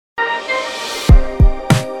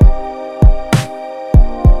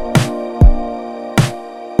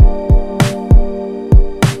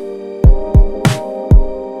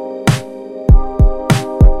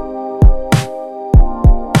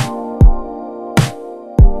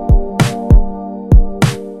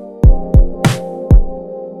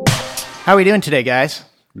How are we doing today, guys?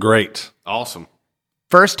 Great. Awesome.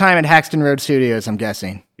 First time at Haxton Road Studios, I'm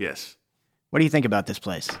guessing. Yes. What do you think about this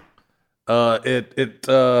place? Y'all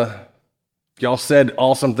said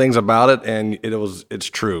awesome things about it, and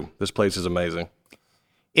it's true. This place is amazing.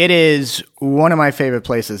 It is one of my favorite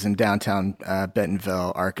places in downtown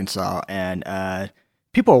Bentonville, Arkansas, and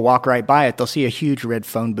people will walk right by it. They'll see a huge red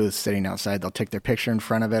phone booth sitting outside. They'll take their picture in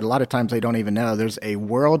front of it. A lot of times they don't even know there's a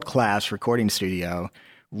world-class recording studio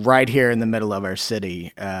right here in the middle of our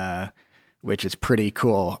city, which is pretty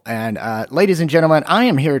cool. And ladies and gentlemen, I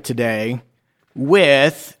am here today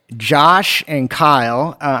with Josh and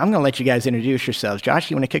Kyle. I'm going to let you guys introduce yourselves. Josh,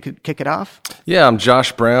 you want to kick it off? Yeah, I'm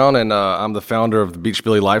Josh Brown, and I'm the founder of the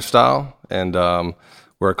Beachbilly Lifestyle, and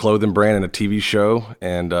we're a clothing brand and a TV show,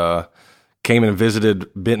 and came and visited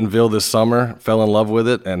Bentonville this summer, fell in love with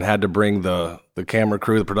it, and had to bring the camera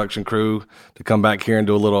crew, the production crew, to come back here and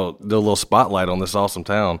do a little spotlight on this awesome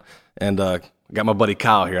town. And got my buddy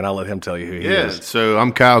Kyle here, and I'll let him tell you who he is. So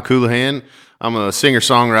I'm Kyle Coulihan. I'm a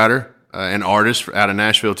singer-songwriter and artist out of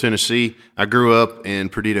Nashville, Tennessee. I grew up in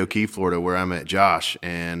Perdido Key, Florida, where I met Josh.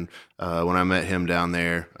 And when I met him down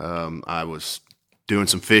there, I was doing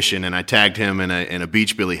some fishing, and I tagged him in a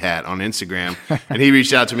Beachbilly hat on Instagram. And he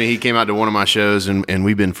reached out to me. He came out to one of my shows, and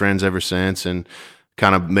we've been friends ever since, and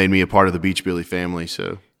kind of made me a part of the Beachbilly family.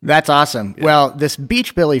 So that's awesome. Yeah. Well, this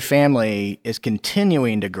Beachbilly family is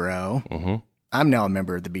continuing to grow. Mm-hmm. I'm now a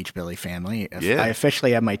member of the Beachbilly family. Yeah. I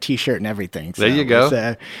officially have my T-shirt and everything. So there you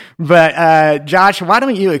go. But Josh, why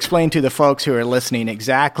don't you explain to the folks who are listening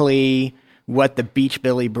exactly what the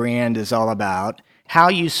Beachbilly brand is all about, how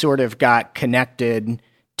you sort of got connected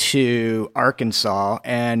to Arkansas,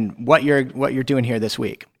 and what you're doing here this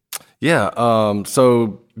week. Yeah,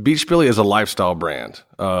 so Beachbilly is a lifestyle brand.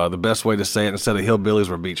 The best way to say it, instead of hillbillies,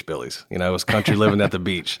 we're beachbillies. You know, it's country living at the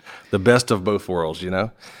beach. The best of both worlds, you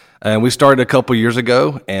know. And we started a couple years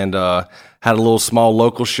ago and had a little small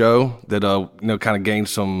local show that kind of gained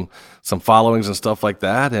some followings and stuff like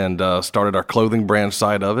that, and started our clothing brand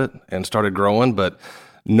side of it and started growing. But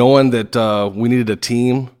knowing that we needed a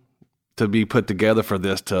team to be put together for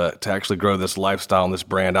this to actually grow this lifestyle and this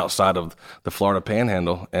brand outside of the Florida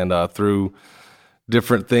Panhandle, and through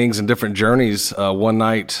different things and different journeys. One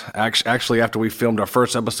night, actually after we filmed our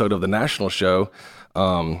first episode of the national show,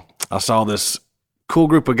 I saw this cool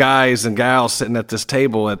group of guys and gals sitting at this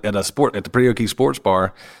table at the Perdido Key Sports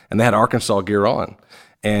Bar, and they had Arkansas gear on.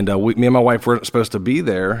 And me and my wife weren't supposed to be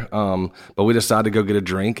there, but we decided to go get a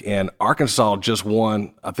drink. And Arkansas just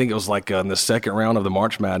won. I think it was like in the second round of the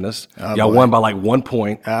March Madness. Y'all won by like 1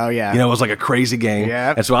 point. Oh yeah, you know, it was like a crazy game.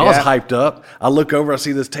 Yeah. And so I was hyped up. I look over, I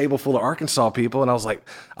see this table full of Arkansas people, and I was like,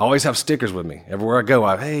 I always have stickers with me everywhere I go.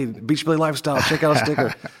 Hey, Beachbilly Lifestyle, check out a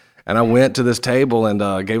sticker. And I went to this table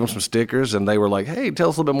and gave them some stickers, and they were like, hey, tell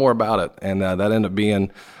us a little bit more about it. And that ended up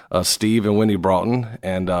being Steve and Wendy Broughton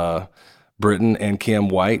and Britton and Kim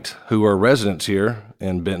White, who are residents here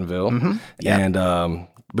in Bentonville, and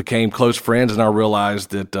became close friends. And I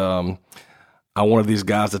realized that I wanted these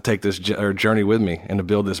guys to take this journey with me and to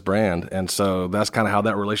build this brand. And so that's kind of how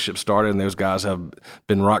that relationship started. And those guys have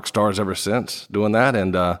been rock stars ever since doing that.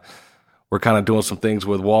 And we're kind of doing some things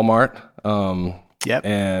with Walmart.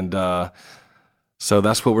 And so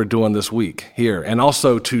that's what we're doing this week here. And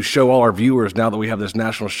also to show all our viewers, now that we have this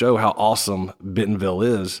national show, how awesome Bentonville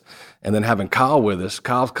is. And then having Kyle with us.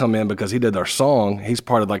 Kyle's come in because he did our song. He's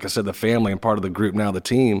part of, like I said, the family and part of the group now, the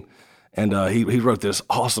team. And he wrote this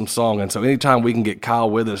awesome song. And so anytime we can get Kyle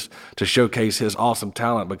with us to showcase his awesome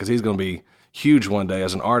talent, because he's going to be huge one day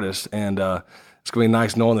as an artist. And it's going to be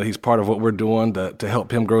nice knowing that he's part of what we're doing to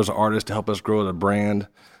help him grow as an artist, to help us grow the brand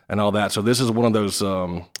and all that. So this is one of those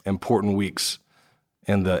important weeks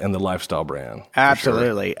in the lifestyle brand.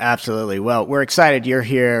 Absolutely, sure. Absolutely. Well, we're excited you're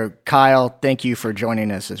here, Kyle. Thank you for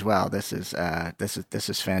joining us as well. This is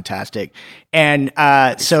fantastic. And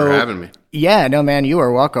Thanks for having me. Yeah, no, man, you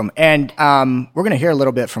are welcome. And we're going to hear a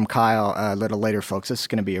little bit from Kyle a little later, folks. This is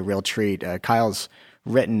going to be a real treat. Kyle's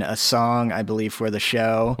written a song, I believe, for the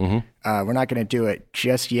show. Mm-hmm. We're not going to do it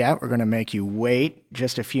just yet. We're going to make you wait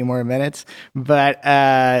just a few more minutes. But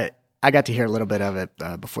I got to hear a little bit of it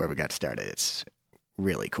before we got started. It's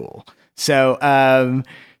really cool. So,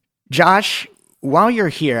 Josh, while you're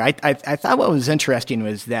here, I thought what was interesting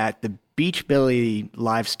was that the Beachbilly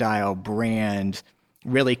Lifestyle brand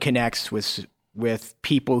really connects with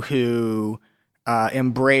people who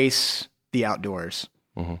embrace the outdoors.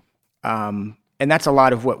 Mm-hmm. And that's a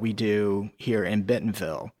lot of what we do here in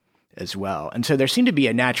Bentonville as well. And so there seemed to be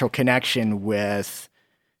a natural connection with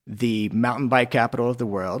the mountain bike capital of the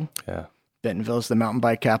world. Yeah. Bentonville is the mountain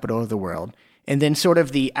bike capital of the world. And then sort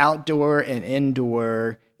of the outdoor and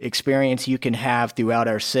indoor experience you can have throughout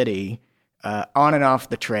our city, on and off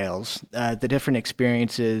the trails, the different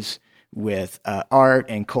experiences with art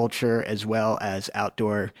and culture, as well as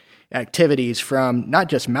outdoor activities from not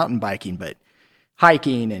just mountain biking, but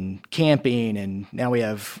hiking and camping. And now we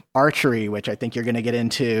have archery, which I think you're going to get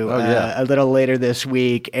into a little later this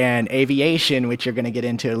week, and aviation, which you're going to get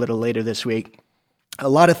into a little later this week. A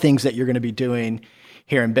lot of things that you're going to be doing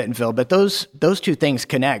here in Bentonville, but those two things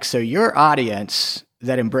connect. So your audience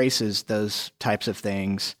that embraces those types of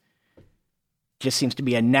things just seems to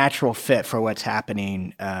be a natural fit for what's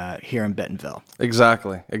happening here in Bentonville.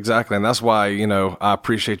 Exactly. And that's why, I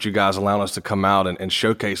appreciate you guys allowing us to come out and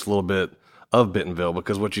showcase a little bit of Bentonville,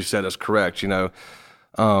 because what you said is correct.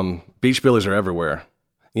 Beachbillies are everywhere,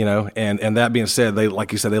 and that being said, they,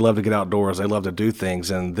 like you said, they love to get outdoors. They love to do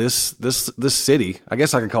things. And this city, I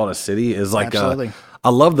guess I could call it a city, is like, absolutely. I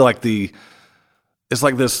love it's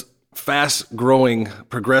like this fast growing,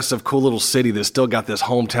 progressive, cool little city that's still got this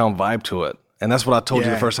hometown vibe to it. And that's what I told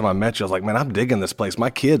you the first time I met you. I was like, man, I'm digging this place. My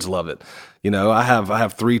kids love it. I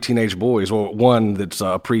have 3 teenage boys, or one that's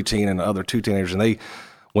a preteen and the other 2 teenagers. And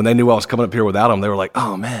when they knew I was coming up here without them, they were like,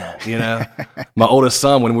 oh man, My oldest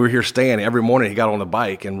son, when we were here staying, every morning he got on the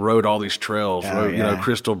bike and rode all these trails,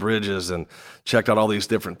 crystal bridges, and checked out all these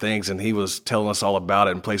different things. And he was telling us all about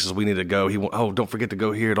it and places we need to go. Don't forget to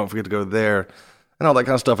go here. Don't forget to go there. And all that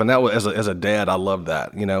kind of stuff. And that was, as a dad, I loved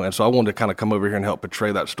that, And so I wanted to kind of come over here and help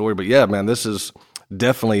portray that story. But yeah, man, this is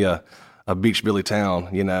definitely a Beachbilly town,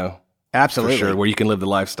 Absolutely. For sure, where you can live the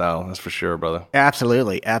lifestyle. That's for sure, brother.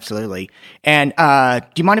 Absolutely. And do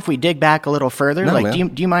you mind if we dig back a little further? No, man.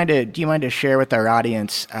 Do you mind to share with our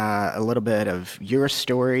audience a little bit of your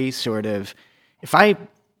story, sort of, if I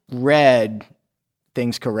read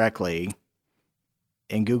things correctly,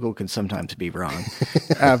 and Google can sometimes be wrong.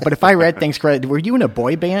 But if I read things correctly, were you in a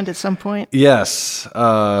boy band at some point? Yes.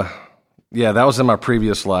 Yeah, that was in my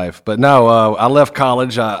previous life. But no, I left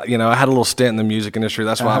college. I had a little stint in the music industry.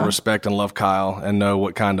 That's why I respect and love Kyle and know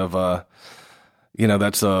what kind of,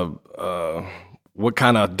 what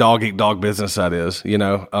kind of dog eat dog business that is,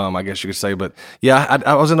 I guess you could say. But yeah,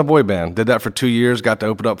 I was in a boy band, did that for 2 years, got to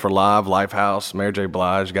open up for Lifehouse, Mary J.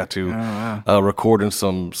 Blige, got to record in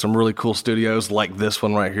some really cool studios like this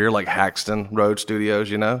one right here, like Haxton Road Studios,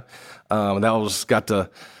 got to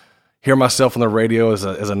hear myself on the radio as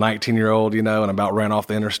a 19-year-old, and about ran off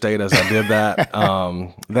the interstate as I did that.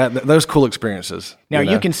 Those cool experiences. Now,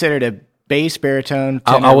 you considered a bass, baritone,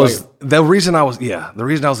 tenor? The reason I was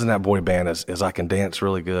in that boy band is I can dance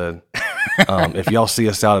really good. If y'all see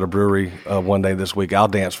us out at a brewery one day this week, I'll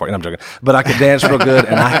dance for you. No, I'm joking. But I could dance real good,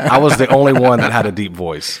 and I was the only one that had a deep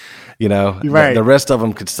voice. Right. The rest of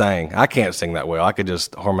them could sing. I can't sing that well. I could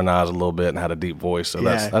just harmonize a little bit and had a deep voice. So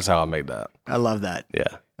that's how I made that. I love that. Yeah.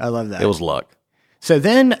 I love that. It was luck. So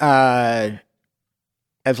then, as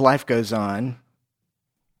life goes on,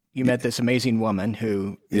 you met this amazing woman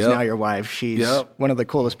who is now your wife. She's one of the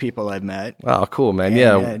coolest people I've met. Oh, cool, man.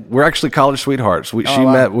 And, we're actually college sweethearts. She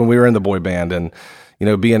met when we were in the boy band, and,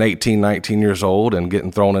 being 18, 19 years old and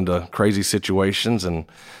getting thrown into crazy situations and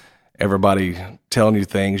everybody telling you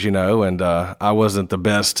things, and I wasn't the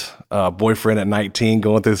best boyfriend at 19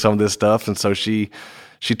 going through some of this stuff. And so she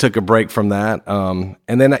took a break from that.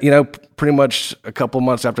 And then, pretty much a couple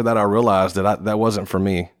months after that, I realized that that wasn't for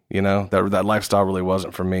me. That lifestyle really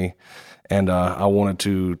wasn't for me. And I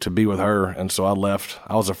wanted to be with her. And so I left.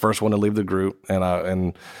 I was the first one to leave the group. And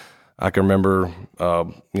I can remember,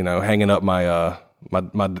 hanging up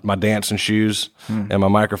my dancing shoes and my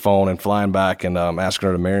microphone and flying back and asking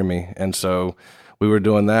her to marry me. And so we were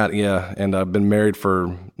doing that. Yeah. And I've been married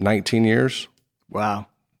for 19 years. Wow.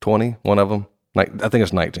 20, one of them. I think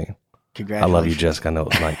it's 19. Congratulations. I love you, Jessica. I know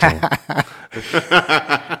it's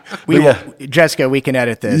 19. Jessica, we can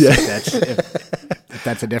edit this if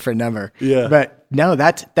that's a different number. Yeah. But no,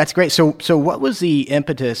 that's great. So what was the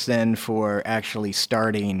impetus then for actually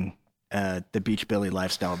starting the Beachbilly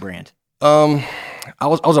Lifestyle brand? I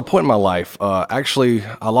was at a point in my life. Actually,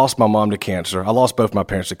 I lost my mom to cancer. I lost both my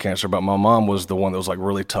parents to cancer, but my mom was the one that was like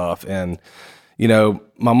really tough. And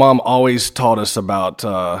my mom always taught us about.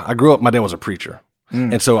 I grew up. My dad was a preacher,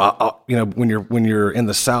 and so when you're in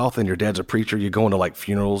the South and your dad's a preacher, you go into like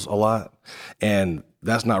funerals a lot, and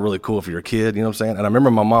that's not really cool for your kid. You know what I'm saying? And I remember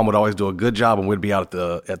my mom would always do a good job, and we'd be out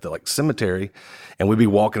at the like cemetery, and we'd be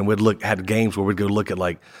walking, and we'd had games where we'd go look at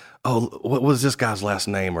like, oh, what was this guy's last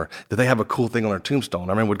name? Or did they have a cool thing on their tombstone?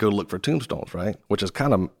 I remember we'd go look for tombstones, right? Which is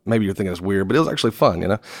kind of, maybe you're thinking it's weird, but it was actually fun,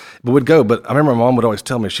 But we'd go, but I remember my mom would always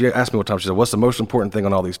tell me, she asked me one time, she said, what's the most important thing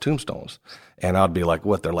on all these tombstones? And I'd be like,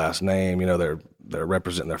 what, their last name, they're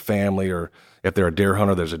representing their family, or if they're a deer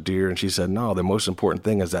hunter, there's a deer. And she said, no, the most important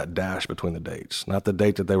thing is that dash between the dates, not the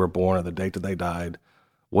date that they were born or the date that they died.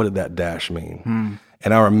 What did that dash mean?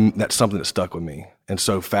 And that's something that stuck with me. And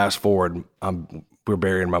so fast forward, we're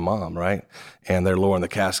burying my mom, right? And they're lowering the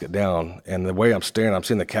casket down. And the way I'm staring, I'm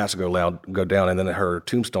seeing the casket go down, and then her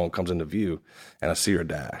tombstone comes into view, and I see her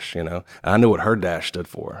dash, And I knew what her dash stood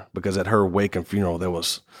for, because at her wake and funeral, there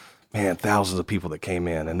was, thousands of people that came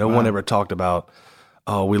in, and no one ever talked about,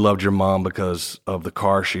 oh, we loved your mom because of the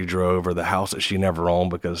car she drove or the house that she never owned,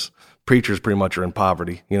 because preachers pretty much are in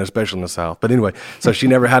poverty, especially in the South. But anyway, so she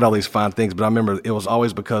never had all these fine things, but I remember it was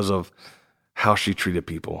always because of how she treated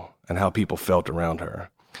people and how people felt around her.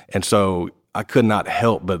 And so I could not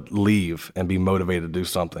help but leave and be motivated to do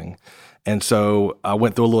something. And so I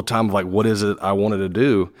went through a little time of like, what is it I wanted to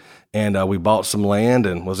do? And we bought some land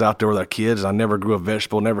and was out there with our kids. I never grew a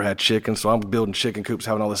vegetable, never had chicken. So I'm building chicken coops,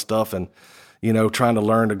 having all this stuff, and trying to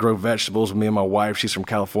learn to grow vegetables with me and my wife. She's from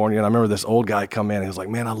California. And I remember this old guy come in, and he was like,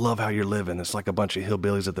 man, I love how you're living. It's like a bunch of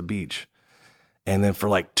hillbillies at the beach. And then for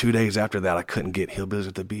like 2 days after that, I couldn't get hillbillies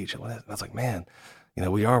at the beach. And I was like, man,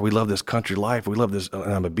 we love this country life. We love this.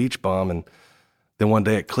 And I'm a beach bum. And then one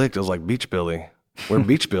day it clicked. I was like, Beachbilly. We're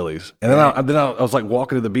Beachbillies. And then I was like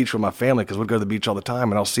walking to the beach with my family, because we'd go to the beach all the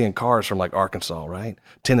time. And I was seeing cars from like Arkansas, right?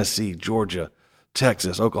 Tennessee, Georgia,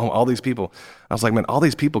 Texas, Oklahoma, all these people. I was like, man, all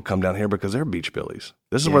these people come down here because they're Beachbillies.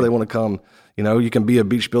 This is where they want to come. You can be a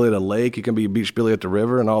Beachbilly at a lake. You can be a Beachbilly at the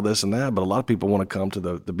river and all this and that. But a lot of people want to come to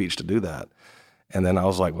the beach to do that. And then I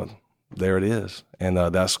was like, well, there it is. And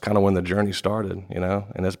that's kind of when the journey started,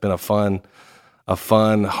 And it's been a fun,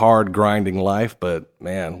 hard, grinding life. But,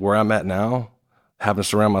 man, where I'm at now, having to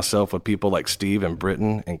surround myself with people like Steve and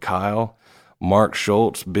Britton and Kyle, Mark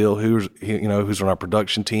Schultz, Bill, who's on our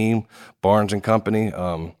production team, Barnes and Company.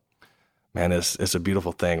 Man, it's a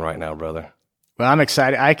beautiful thing right now, brother. Well, I'm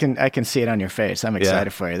excited. I can see it on your face. I'm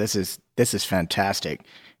excited for you. This is fantastic.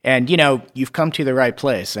 And, you've come to the right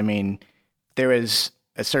place. I mean, there was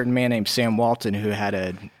a certain man named Sam Walton who had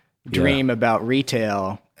a dream about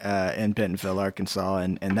retail in Bentonville, Arkansas,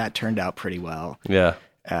 and that turned out pretty well. Yeah.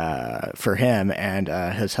 For him, and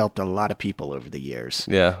has helped a lot of people over the years.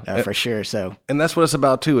 Yeah, for sure. So, and that's what it's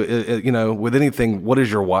about too. With anything, what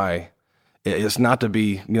is your why? It's not to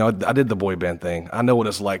be. I did the boy band thing. I know what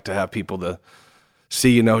it's like to have people to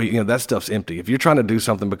see. That stuff's empty. If you're trying to do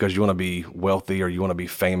something because you want to be wealthy or you want to be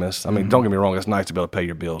famous, I mean, don't get me wrong. It's nice to be able to pay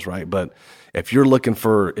your bills, right? But if your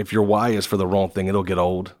why is for the wrong thing, it'll get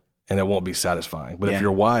old and it won't be satisfying. But if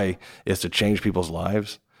your why is to change people's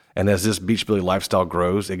lives, and as this Beachbilly lifestyle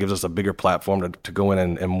grows, it gives us a bigger platform to go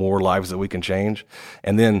in and more lives that we can change.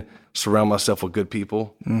 And then surround myself with good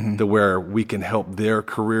people to where we can help their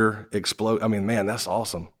career explode. I mean, man, that's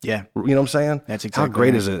awesome. Yeah. You know what I'm saying? That's exactly how great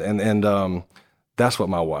right. is it? And that's what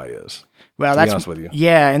my why is. Well, to be honest with you.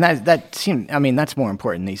 Yeah, and that seems, I mean, that's more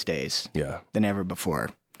important these days than ever before.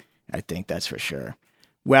 I think that's for sure.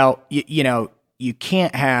 Well, you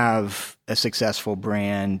can't have a successful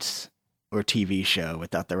brand or TV show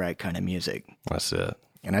without the right kind of music. That's it.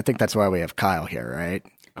 And I think that's why we have Kyle here, right?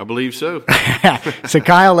 I believe so. So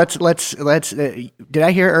Kyle, let's did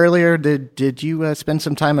I hear earlier, did you spend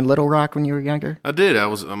some time in Little Rock when you were younger? I did.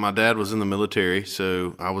 My dad was in the military,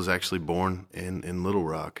 so I was actually born in Little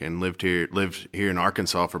Rock and lived here in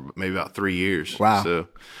Arkansas for maybe about 3 years. Wow. So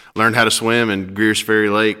learned how to swim in Greer's Ferry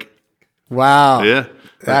Lake. Wow. Yeah.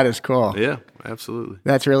 That is cool. Yeah, absolutely.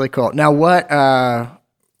 That's really cool. Now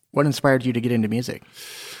what inspired you to get into music?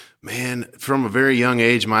 Man, from a very young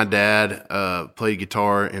age, my dad played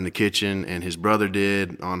guitar in the kitchen, and his brother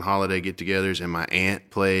did on holiday get-togethers, and my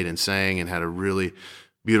aunt played and sang and had a really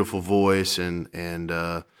beautiful voice, and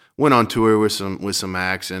went on tour with some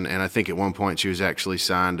acts, and I think at one point she was actually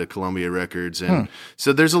signed to Columbia Records, and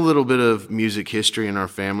so there's a little bit of music history in our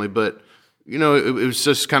family, but it was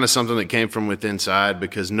just kind of something that came from within inside,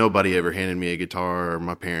 because nobody ever handed me a guitar, or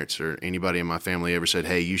my parents or anybody in my family ever said,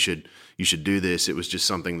 hey, you should do this. It was just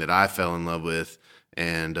something that I fell in love with,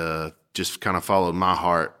 and just kind of followed my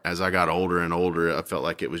heart. As I got older and older, I felt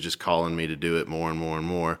like it was just calling me to do it more and more and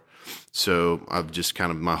more. So I've just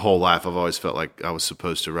kind of, my whole life, I've always felt like I was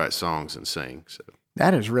supposed to write songs and sing. So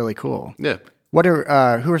that is really cool. Yeah.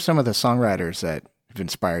 Who are some of the songwriters that have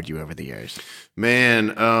inspired you over the years?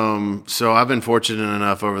 Man, so I've been fortunate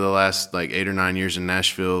enough over the last 8 or 9 years in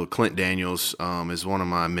Nashville. Clint Daniels is one of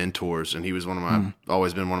my mentors, and he was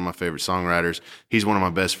always been one of my favorite songwriters. He's one of my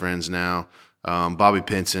best friends now. Bobby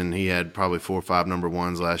Pinson, he had probably 4 or 5 number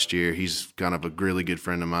ones last year. He's kind of a really good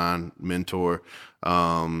friend of mine, mentor.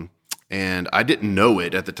 And I didn't know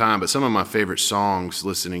it at the time, but some of my favorite songs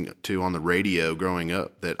listening to on the radio growing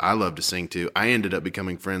up that I love to sing to, I ended up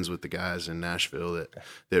becoming friends with the guys in Nashville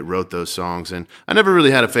that wrote those songs. And I never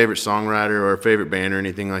really had a favorite songwriter or a favorite band or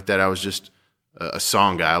anything like that. I was just a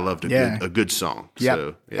song guy. I loved a good song. Yep,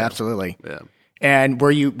 So, absolutely. Yeah. And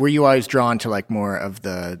were you always drawn to like more of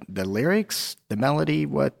the lyrics, the melody?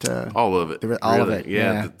 What all of it, all of it,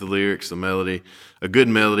 yeah. The lyrics, the melody, a good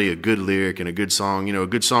lyric, and a good song. You know, a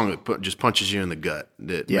good song that just punches you in the gut,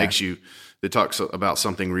 that makes you, that talks about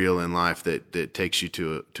something real in life that takes you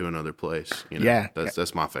to another place. You know? Yeah,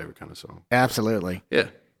 that's my favorite kind of song. Absolutely. Yeah.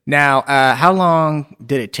 Now, how long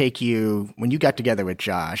did it take you when you got together with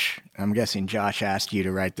Josh? I'm guessing Josh asked you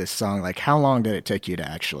to write this song. Like, how long did it take you to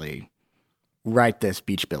actually write this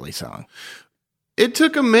Beachbilly song? It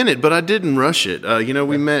took a minute, but I didn't rush it.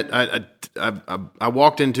 We met. I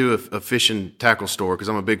walked into a fishing tackle store because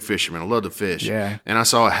I'm a big fisherman. I love to fish. Yeah. And I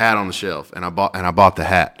saw a hat on the shelf, and I bought the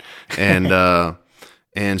hat. And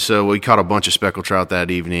and so we caught a bunch of speckled trout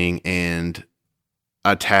that evening, and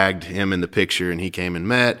I tagged him in the picture, and he came and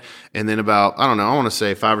met. And then about, I want to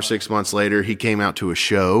say 5 or 6 months later, he came out to a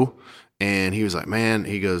show. And he was like, man,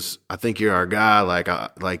 he goes, I think you're our guy.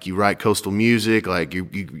 Like you write coastal music. Like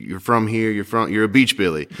you're from here. You're a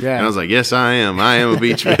Beachbilly. Yeah. And I was like, yes, I am. I am a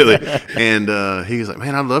Beachbilly. And he was like,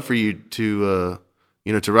 man, I'd love for you to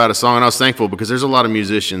write a song. And I was thankful because there's a lot of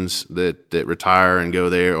musicians that retire and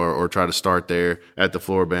go there or try to start there at the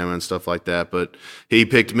Floribama and stuff like that. But he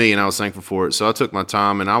picked me, and I was thankful for it. So I took my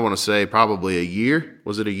time, and I want to say probably a year.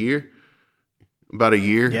 Was it a year? About a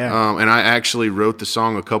year. Yeah. And I actually wrote the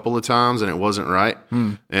song a couple of times, and it wasn't right.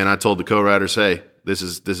 And I told the co-writers, hey, this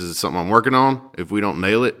is something I'm working on. If we don't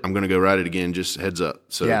nail it, I'm going to go write it again. Just heads up.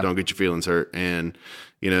 So don't get your feelings hurt. And,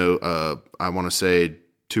 I want to say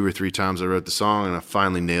 2 or 3 times I wrote the song, and I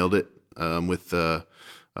finally nailed it with a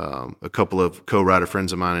couple of co-writer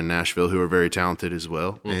friends of mine in Nashville who are very talented as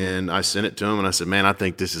well. Mm-hmm. And I sent it to them, and I said, man, I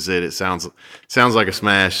think this is it. It sounds like a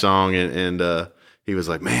smash song. And he was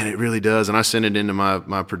like, man, it really does. And I sent it into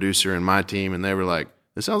my producer and my team, and they were like,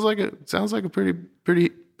 it sounds like a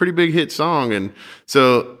pretty big hit song. And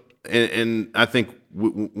so, and I think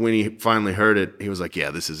when he finally heard it, he was like,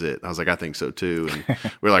 yeah, this is it. I was like, I think so too. And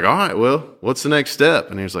we're like, all right, well, what's the next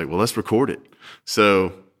step? And he was like, well, let's record it.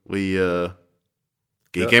 So he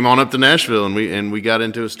came on up to Nashville, and we got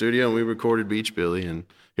into a studio, and we recorded Beachbilly, and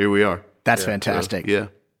here we are. That's fantastic. So, yeah. Do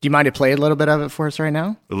you mind to play a little bit of it for us right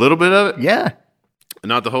now? A little bit of it? Yeah.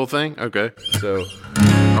 Not the whole thing? Okay. So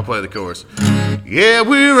I'll play the chorus. Yeah,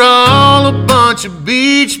 we're all a bunch of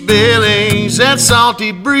Beachbillies. That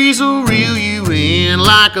salty breeze will reel you in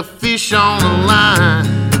like a fish on a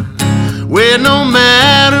line. Where no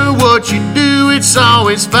matter what you do, it's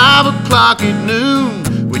always 5 o'clock at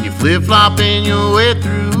noon when you're flip-flopping your way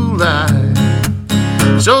through life.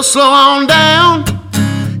 So slow on down,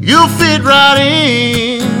 you'll fit right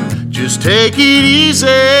in. Just take it easy.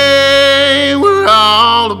 We're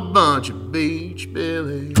all a bunch of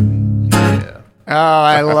Beachbillies. Yeah. Oh,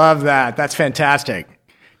 I love that. That's fantastic.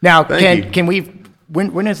 Now, can we?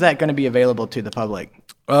 When is that going to be available to the public?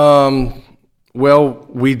 Well,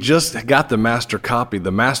 we just got the master copy,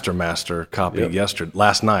 the master copy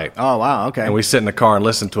last night. Oh, wow. Okay. And we sit in the car and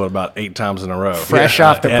listen to it about 8 times in a row. Fresh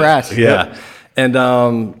off the press. Yeah. Yep.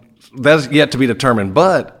 And that's yet to be determined.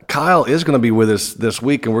 But Kyle is going to be with us this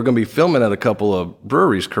week, and we're going to be filming at a couple of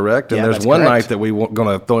breweries, correct? And there's one night that we're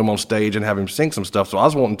going to throw him on stage and have him sing some stuff. So I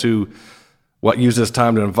was wanting to use this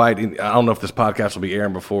time to invite. I don't know if this podcast will be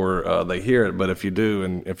airing before they hear it, but if you do,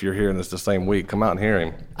 and if you're hearing this the same week, come out and hear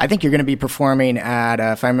him. I think you're going to be performing at,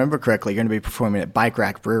 if I remember correctly, you're going to be performing at Bike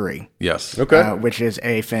Rack Brewery. Yes. Okay. Which is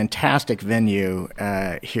a fantastic venue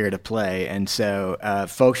here to play. And so,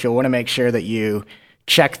 folks, you'll want to make sure that you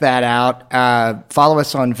check that out. Follow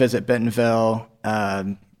us on Visit Bentonville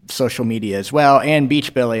social media as well, and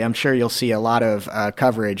Beachbilly. I'm sure you'll see a lot of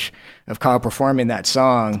coverage of Kyle performing that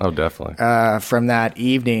song. Oh, definitely. From that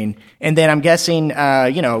evening. And then I'm guessing,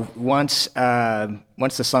 once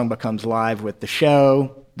the song becomes live with the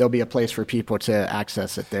show, there'll be a place for people to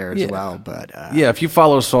access it there as well. But if you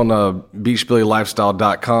follow us on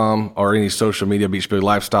beachbillylifestyle.com or any social media, Beachbilly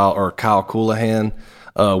Lifestyle or Kyle Coolahan,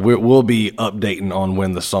 we'll be updating on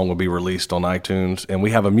when the song will be released on iTunes. And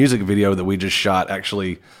we have a music video that we just shot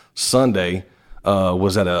actually Sunday,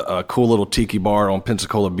 was at a cool little tiki bar on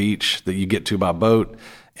Pensacola Beach that you get to by boat.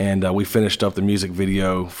 And we finished up the music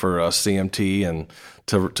video for CMT and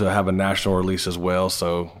to have a national release as well.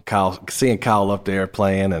 So seeing Kyle up there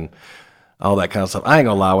playing and all that kind of stuff. I ain't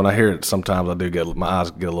gonna lie, when I hear it, sometimes I do my eyes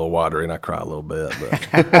get a little watery and I cry a little bit.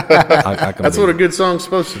 But that's what a good song's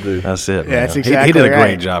supposed to do. That's it, man. Yeah, that's exactly he did a right.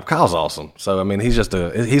 great job. Kyle's awesome. So I mean, he's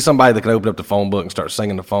somebody that can open up the phone book and start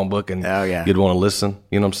singing the phone book, and you'd want to listen.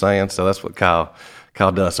 You know what I'm saying? So that's what Kyle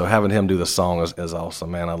does. So having him do the song is awesome,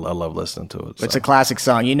 man. I love listening to it. So. It's a classic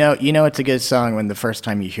song. You know it's a good song when the first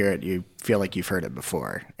time you hear it, you feel like you've heard it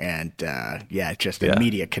before, and just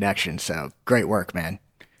immediate connection. So great work, man.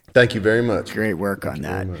 Thank you very much. Great work on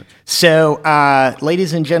that. So,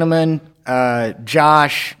 ladies and gentlemen,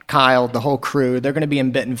 Josh, Kyle, the whole crew, they're going to be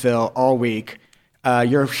in Bentonville all week.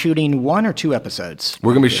 You're shooting 1 or 2 episodes?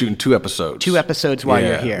 We're going to be shooting 2 episodes. 2 episodes while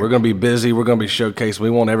you're here. We're going to be busy. We're going to be showcasing. We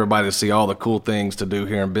want everybody to see all the cool things to do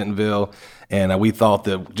here in Bentonville. And we thought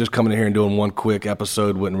that just coming in here and doing one quick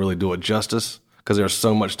episode wouldn't really do it justice because there's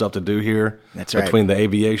so much stuff to do here. That's right. Between the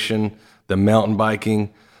aviation, the mountain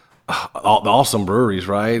biking, all the awesome breweries,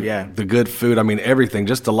 right? Yeah. The good food. I mean, everything.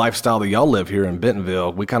 Just the lifestyle that y'all live here in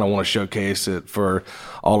Bentonville. We kind of want to showcase it for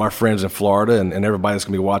all our friends in Florida and everybody that's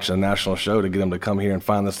going to be watching a national show to get them to come here and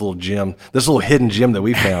find this little gem, this little hidden gem that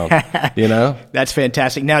we found, you know? That's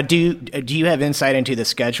fantastic. Now, do you have insight into the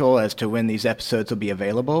schedule as to when these episodes will be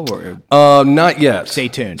available? Or not yet. Stay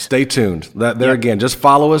tuned. Stay tuned. Again, just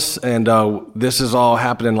follow us, and this is all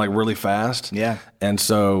happening like really fast. Yeah. And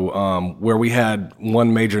so where we had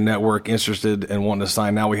one major network interested and wanting to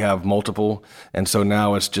sign, now we have multiple. And so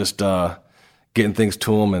now it's just getting things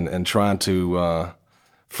to them and trying to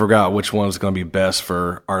figure out which one is going to be best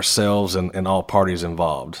for ourselves and all parties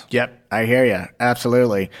involved. Yep, I hear you.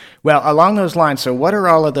 Absolutely. Well, along those lines, so what are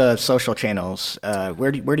all of the social channels?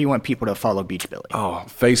 Where do you want people to follow Beachbilly? Oh,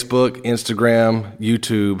 Facebook, Instagram,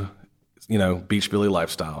 YouTube, Beachbilly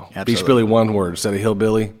Lifestyle. Absolutely. Beachbilly, one word, instead of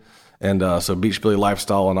hillbilly. And so Beachbilly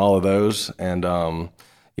Lifestyle on all of those. And,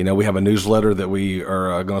 we have a newsletter that we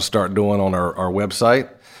are going to start doing on our website.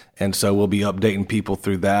 And so we'll be updating people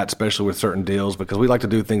through that, especially with certain deals, because we like to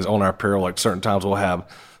do things on our apparel. Like certain times we'll have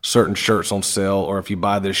certain shirts on sale, or if you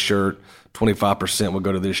buy this shirt, 25% will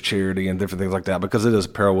go to this charity and different things like that, because it is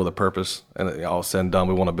apparel with a purpose. And all said and done,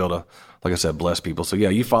 we want to build like I said, bless people. So,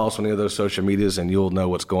 you follow us on any of those social medias, and you'll know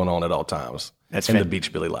what's going on at all times. That's in the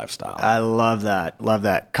Beachbilly Lifestyle. I love that. Love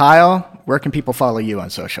that. Kyle, where can people follow you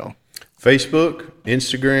on social? Facebook,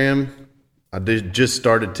 Instagram. I just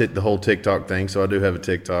started the whole TikTok thing, so I do have a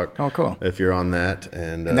TikTok. Oh, cool. If you're on that.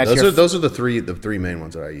 And that's those are the three main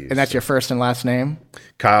ones that I use. And that's your first and last name?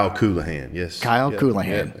 Kyle Coolahan, yes. Kyle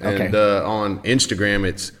Coolahan. Yeah. Okay. And on Instagram,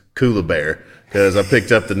 it's Coola Bear, because I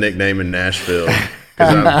picked up the nickname in Nashville.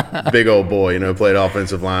 Because I'm a big old boy, played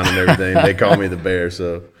offensive line and everything. They call me the Bear,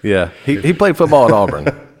 so. Yeah, he played football at Auburn.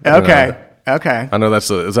 Okay. I know is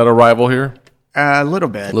that a rival here? A little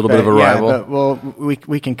bit. A little bit of a rival. But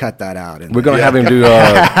we can cut that out. We're going to have him do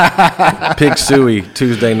Pig Suey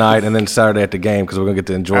Tuesday night and then Saturday at the game, because we're going to get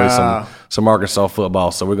to enjoy some Arkansas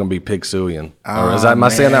football. So we're going to be Pig Sueying. Am I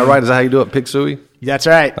saying that right? Is that how you do it, Pig Suey? That's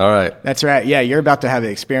right. All right. That's right. Yeah, you're about to have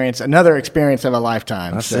another experience of a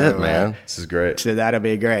lifetime. That's it, man. This is great. So that'll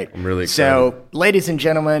be great. I'm really excited. So, ladies and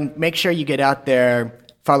gentlemen, make sure you get out there,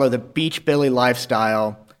 follow the Beachbilly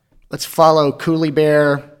Lifestyle. Let's follow Cooley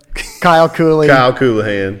Bear, Kyle Cooley. Kyle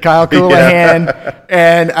Coolahan. Yeah.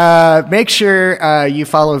 And make sure you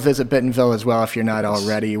follow Visit Bentonville as well if you're not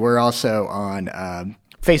already. We're also on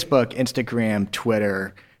Facebook, Instagram,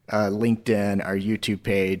 Twitter, LinkedIn, our YouTube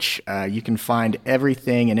page. You can find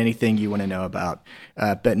everything and anything you want to know about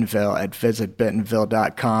Bentonville at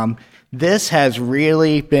visitbentonville.com. This has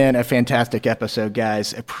really been a fantastic episode,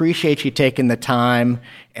 guys. Appreciate you taking the time,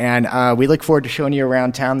 and we look forward to showing you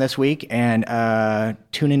around town this week and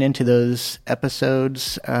tuning into those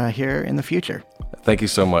episodes here in the future. Thank you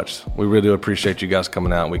so much. We really do appreciate you guys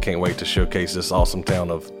coming out, and we can't wait to showcase this awesome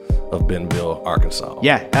town of Bentonville, Arkansas.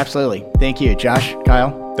 Yeah, absolutely. Thank you, Josh,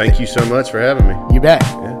 Kyle. Thank you so much for having me. You bet.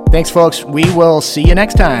 Yeah. Thanks, folks. We will see you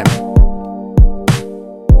next time.